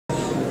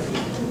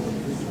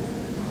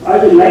I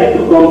would like to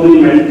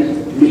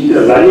compliment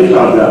Mr.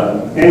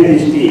 Rajesh and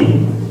his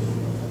team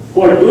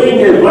for doing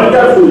a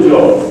wonderful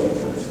job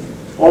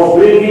of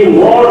bringing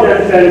more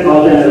than 10,000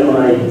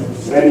 alumni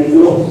very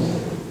close.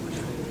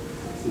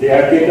 They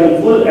have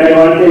taken full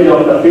advantage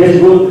of the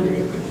Facebook,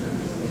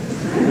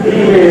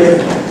 email,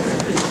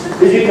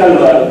 physical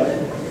work,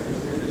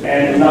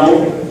 and now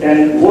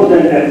more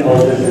than 10,000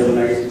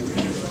 alumni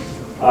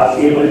are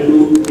able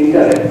to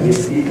interact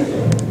with each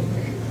other.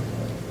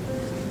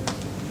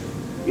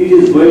 It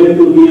is going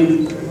to give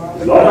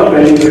a lot of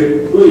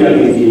benefit to young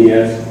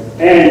engineers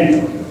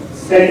and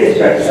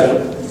satisfaction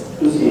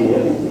to senior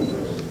engineers.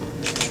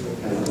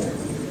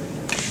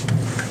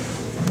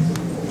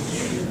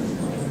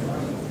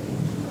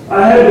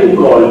 I have been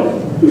called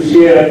to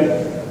share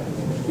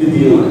with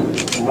you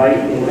my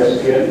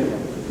industrial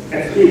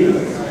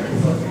experience.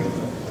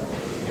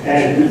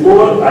 And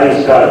before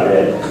I start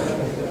that,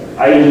 I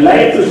would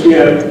like to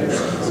share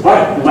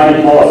what my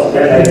boss,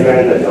 when I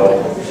joined the job,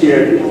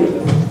 shared with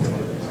you.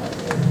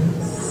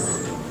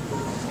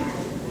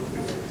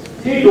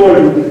 He told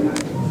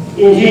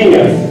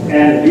engineers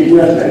and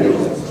business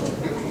managers,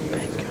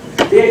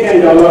 they can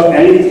develop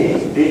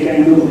anything, they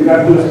can do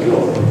miraculous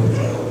job.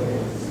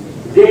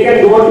 They can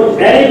go to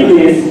any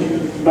place,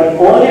 but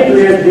only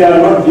place they are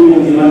not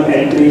doing even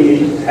entry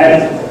is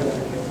health.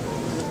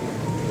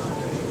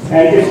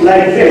 And it's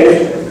like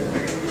this.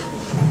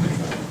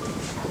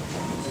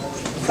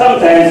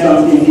 Sometimes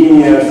some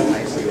engineers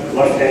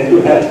were sent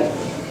to help.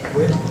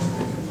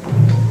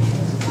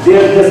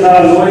 There just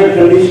are no air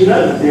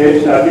conditioner,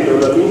 they started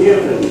developing air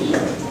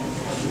conditioner.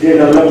 They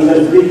developed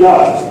luxury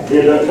cars,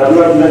 they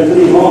developed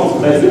luxury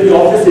homes, luxury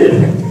offices.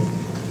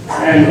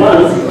 And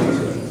once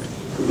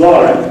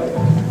God,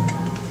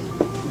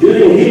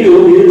 during he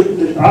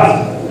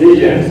asked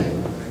regions,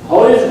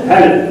 how is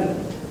health?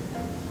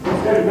 He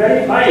said,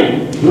 very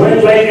fine,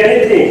 doing like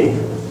anything.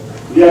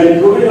 We are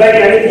improving like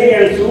anything,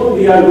 and soon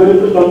we are going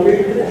to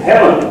compete with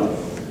heaven.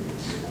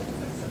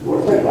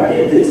 What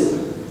is this?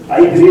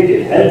 I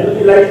created health to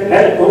be like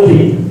health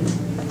only.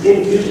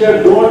 In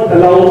future, don't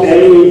allow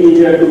any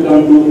engineer to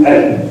come to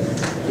hell.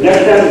 Let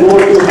them go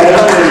to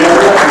heaven and let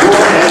them go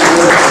and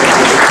go.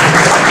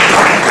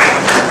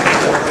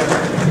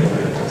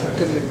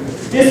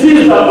 This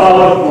is the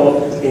power of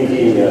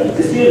engineers.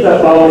 This is the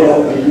power of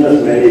business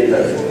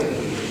managers.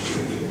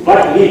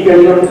 What we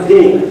cannot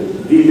think,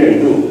 we can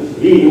do.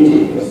 We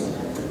engineers.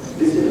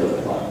 This is our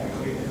power.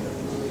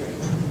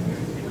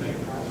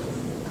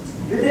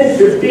 Within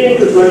 15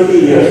 to 20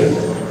 years,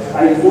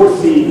 I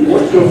foresee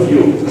most of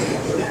you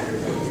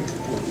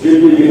will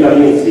be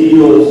becoming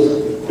CEOs,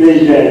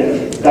 president,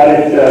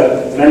 director,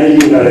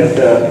 managing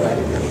director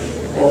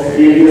of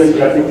various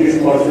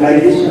reputed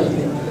organizations.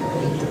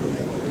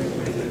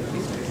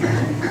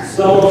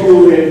 Some of you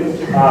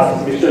will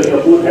ask, Mr.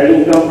 Kapoor,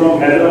 having come from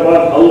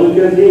Hyderabad, how you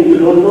can think you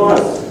don't know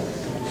us?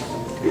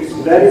 It's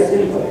very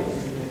simple.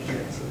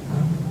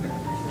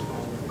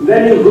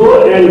 When you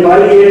go and buy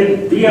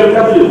a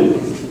BMW,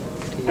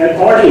 an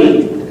Audi,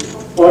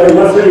 or a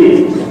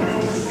Mercedes,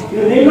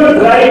 you need not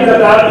drive the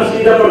car to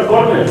see the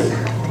performance.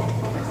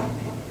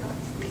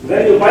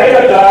 When you buy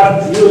a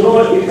car, you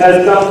know it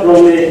has come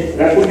from a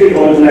reputed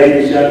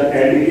organization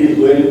and it is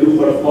going to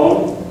perform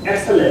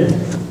excellent.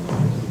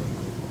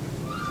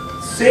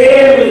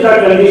 Same is the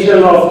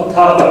condition of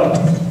Thapar.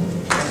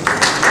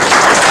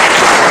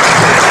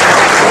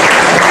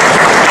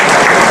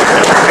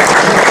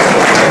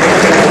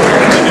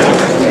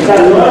 The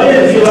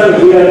knowledge given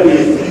here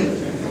is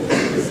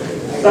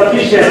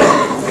sufficient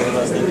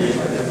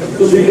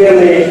to become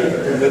a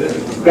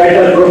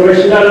better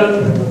professional,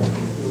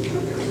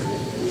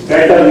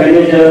 better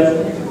manager,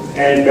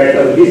 and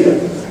better leader.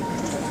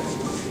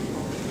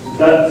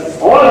 The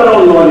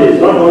all-around knowledge,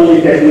 not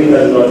only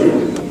technical knowledge,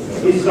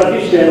 is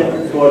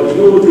sufficient for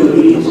you to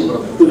reach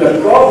to the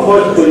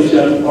topmost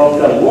position of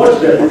the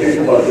most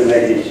reputed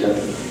organization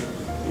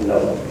in the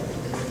world.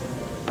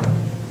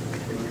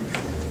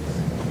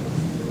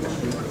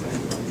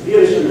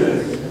 Dear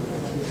students,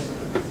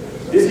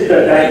 this is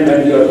the time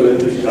when you are going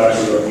to start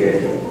your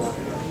career.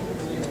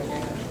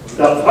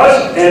 The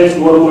first and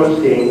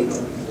foremost thing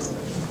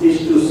is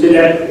to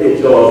select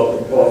a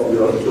job of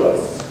your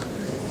choice.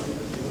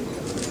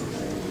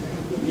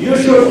 You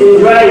should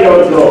enjoy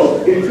your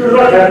job. It should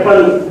not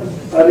happen,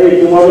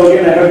 tomorrow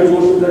again I have to go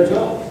to the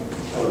job.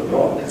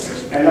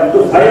 And up to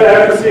 5 I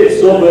have to say it's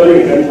so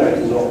boring.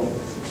 No.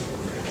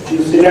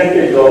 You select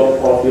a job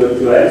of your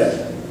choice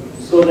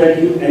so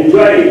that you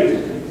enjoy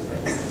it.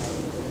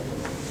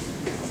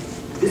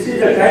 This is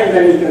the time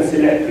when you can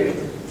select it.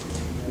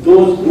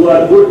 Those who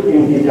are good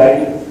in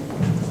design,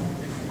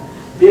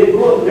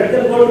 let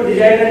them go to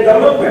design and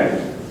development.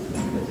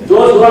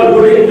 Those who are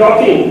good in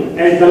talking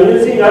and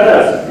convincing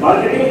others,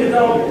 marketing is the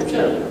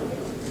option.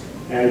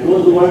 And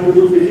those who want to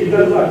do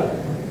physical work,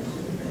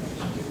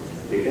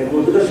 they can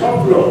go to the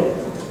shop floor.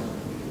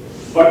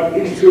 But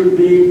it should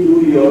be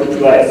to your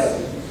choice.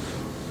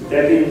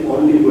 That is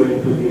only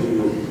going to give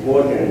you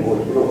more and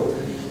more growth.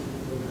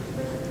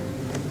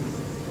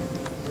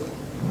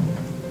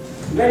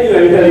 When you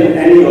enter in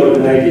any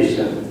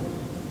organization,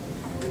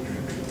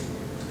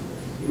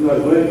 you are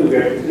going to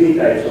get three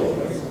types of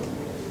persons.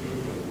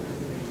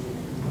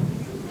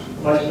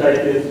 First type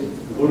is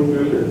good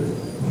people.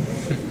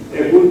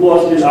 A good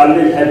boss will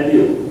always help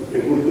you. A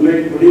good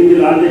colleague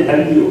will always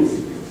help you.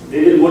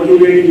 They will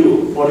motivate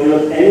you for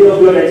any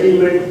of your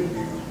achievement.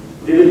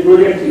 They will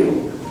project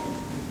you.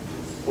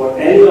 For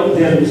any of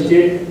their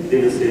mistake,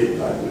 they will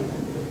safeguard you.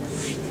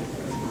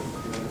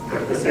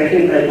 But the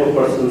second type of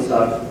persons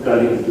are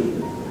cunning people.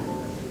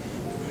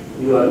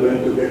 You are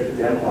going to get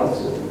them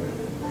also.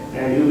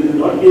 And you will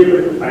not be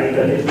able to find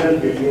the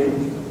difference between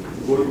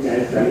good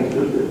and cunning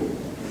people.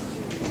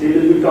 They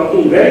will be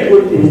talking very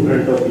good in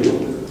front of you.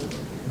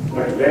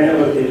 But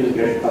whenever they will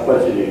get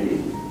opportunity,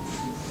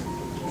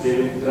 they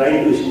will try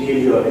to steal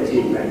your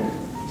achievement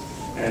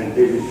and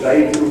they will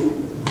try to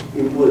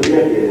impose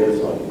their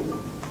barriers on you.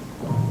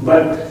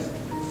 But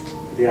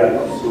they are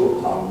not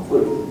so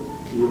harmful.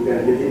 You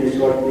can, within a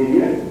short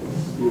period,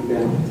 you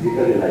can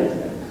recognize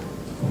that.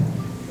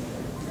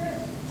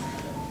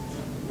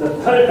 The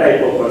third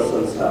type of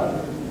persons are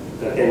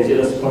the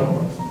dangerous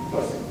persons.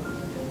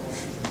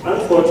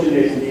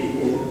 Unfortunately,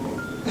 in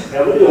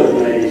every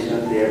organization,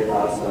 there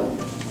are some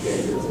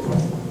dangerous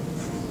persons.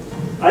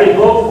 I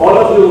hope all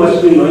of you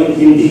must be knowing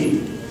Hindi.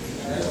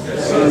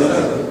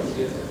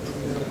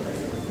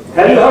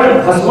 Have you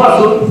heard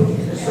Bhasmasur?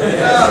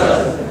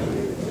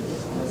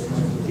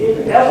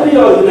 In every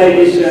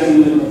organization,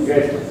 you will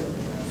get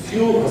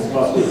few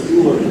Bhasmasur,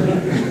 few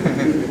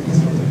organizations.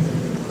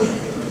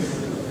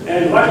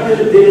 And what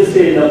will they will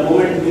say the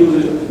moment you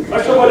will,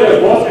 first of all,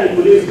 your boss and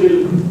police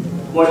will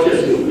watch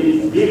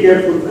you. Be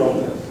careful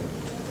from them.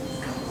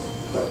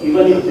 But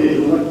even if they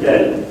do not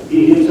tell,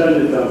 he himself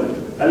will come.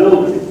 Hello,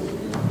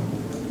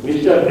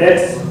 Mr.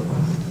 X,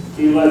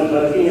 he was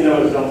working in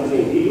our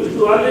company. He used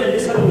to always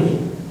listen to me.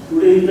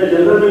 Today he is the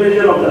general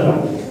manager of the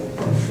company.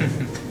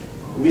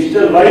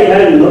 Mr. Y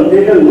has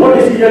taken no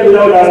decision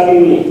without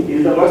asking me. He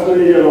is the first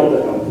manager of the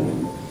company.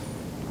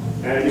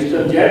 And Mr.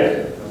 Z,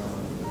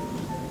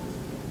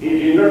 he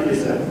did not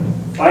listen.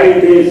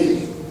 5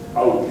 days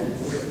out.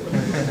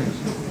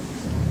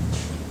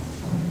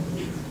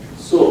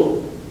 So,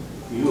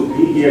 you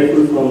be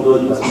careful from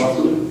those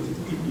Bhasmasur.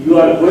 You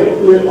are going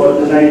to an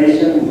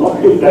organization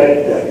not to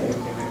correct them.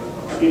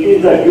 It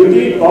is the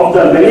duty of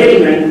the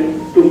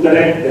management to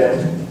correct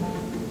them.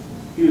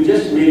 You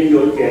just make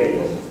your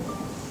career.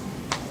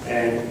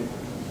 And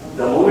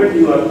the moment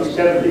you are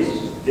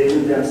established, they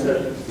will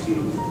themselves give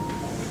you.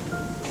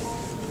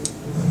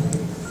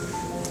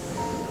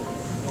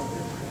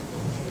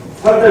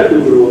 Further to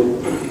grow,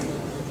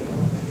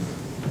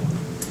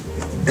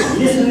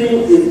 listening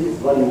is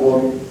one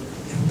more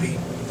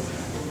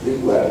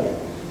requirement.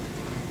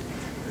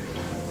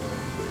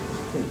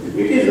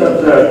 It is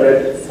observed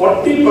that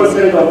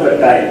 40% of the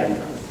time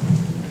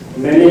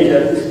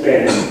managers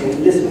spend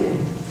in listening,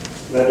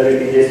 whether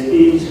it is a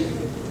speech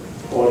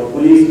or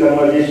police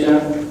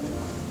conversation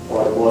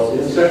or boss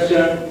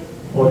instruction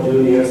or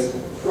junior's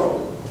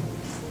problem.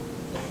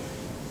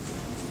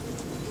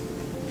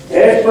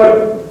 As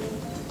per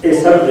a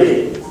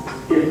survey,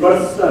 a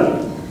person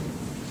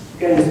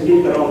can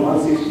speak around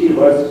 160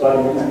 words per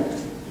minute,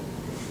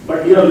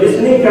 but your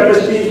listening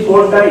capacity is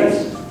 4 times,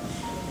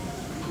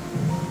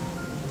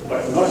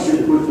 but not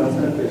with good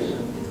concentration.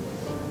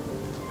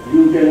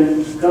 You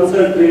can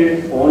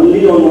concentrate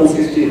only on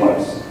 160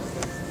 words.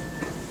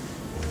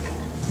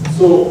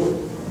 So,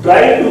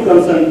 try to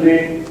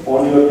concentrate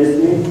on your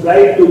listening,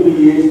 try to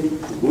be a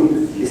good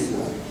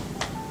listener.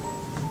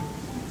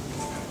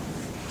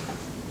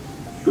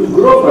 To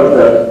grow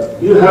further,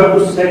 you have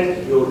to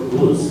set your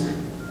goals.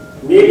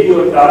 Make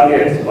your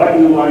targets, what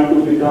you want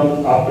to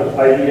become after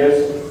 5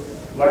 years,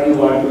 what you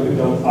want to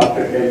become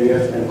after 10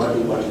 years, and what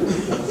you want to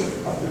become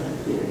after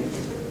 15 years.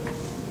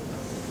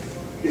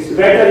 It's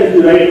better if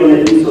you write on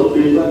a piece of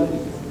paper,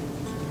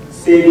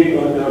 save it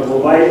on your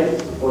mobile,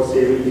 or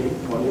save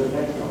it on your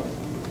laptop.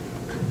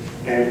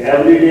 And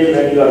every day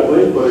when you are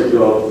going for a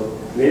job,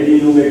 maybe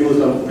you may do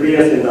some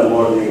prayers in the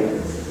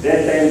morning.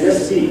 That time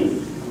just see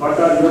what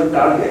are your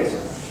targets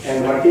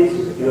and what is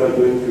you are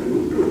going to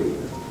do today.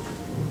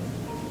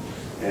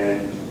 And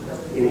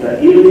in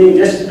the evening,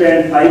 just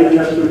spend 5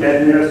 minutes to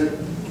 10 minutes.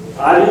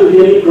 Are you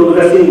really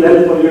progressing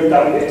well for your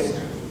targets?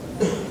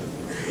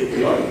 If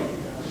not,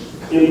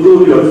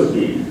 improve your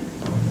speed.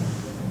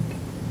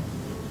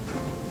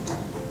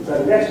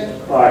 The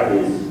next part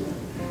is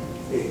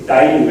a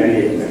time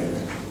management.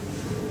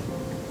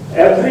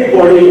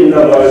 Everybody in the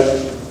world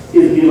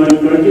is given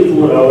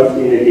 24 hours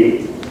in a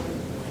day.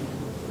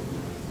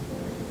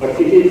 But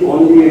it is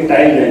only a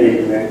time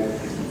management.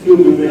 Few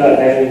people are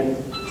having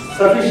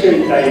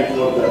sufficient time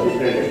for the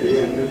different activities.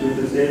 And few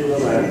people say, no,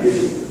 I am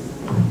busy.